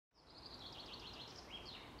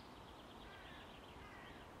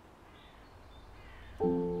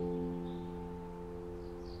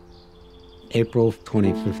April of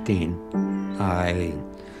 2015, I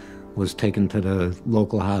was taken to the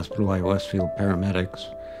local hospital by Westfield paramedics.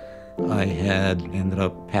 I had ended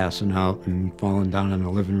up passing out and falling down on the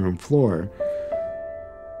living room floor.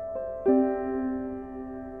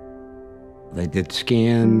 They did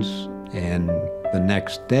scans, and the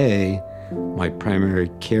next day, my primary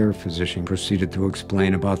care physician proceeded to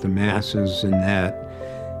explain about the masses and that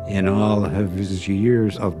in all of his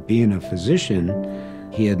years of being a physician,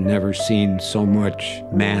 he had never seen so much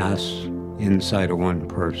mass inside of one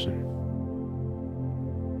person.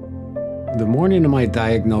 The morning of my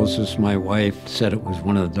diagnosis, my wife said it was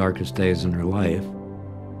one of the darkest days in her life.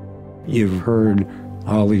 You've heard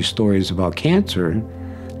all these stories about cancer,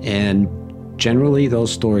 and generally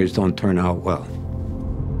those stories don't turn out well.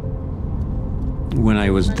 When I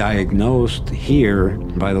was diagnosed here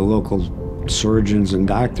by the local surgeons and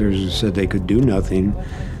doctors who said they could do nothing,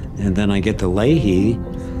 and then I get to Lahey,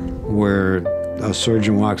 where a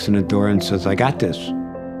surgeon walks in the door and says, "I got this."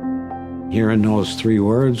 Hearing those three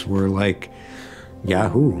words were like,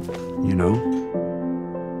 yahoo, you know?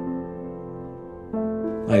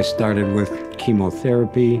 I started with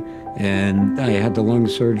chemotherapy, and I had the lung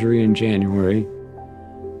surgery in January.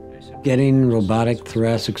 Getting robotic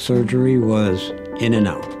thoracic surgery was in and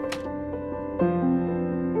out.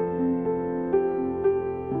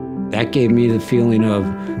 That gave me the feeling of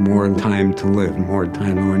more time to live, more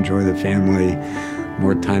time to enjoy the family,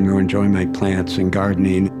 more time to enjoy my plants and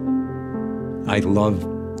gardening. I love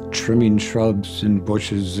trimming shrubs and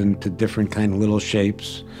bushes into different kind of little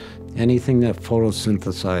shapes. Anything that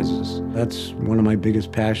photosynthesizes. That's one of my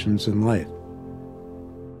biggest passions in life.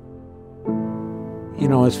 You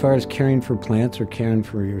know, as far as caring for plants or caring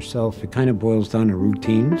for yourself, it kind of boils down to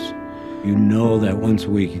routines. You know that once a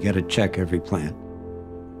week you got to check every plant.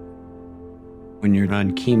 When you're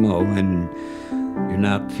on chemo and you're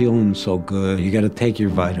not feeling so good, you got to take your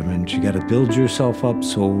vitamins. You got to build yourself up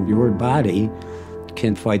so your body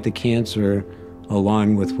can fight the cancer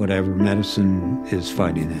along with whatever medicine is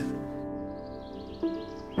fighting it.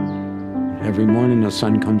 Every morning the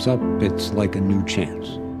sun comes up, it's like a new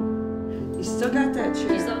chance. You still got that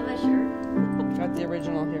shirt? You still have my shirt? Got the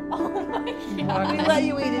original here. Oh my God. We let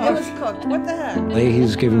you eat it. It was cooked. What the heck?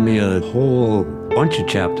 Lahey's given me a whole bunch of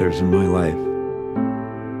chapters in my life.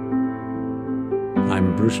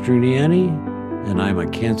 I'm Bruce Giuliani, and I'm a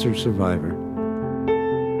cancer survivor.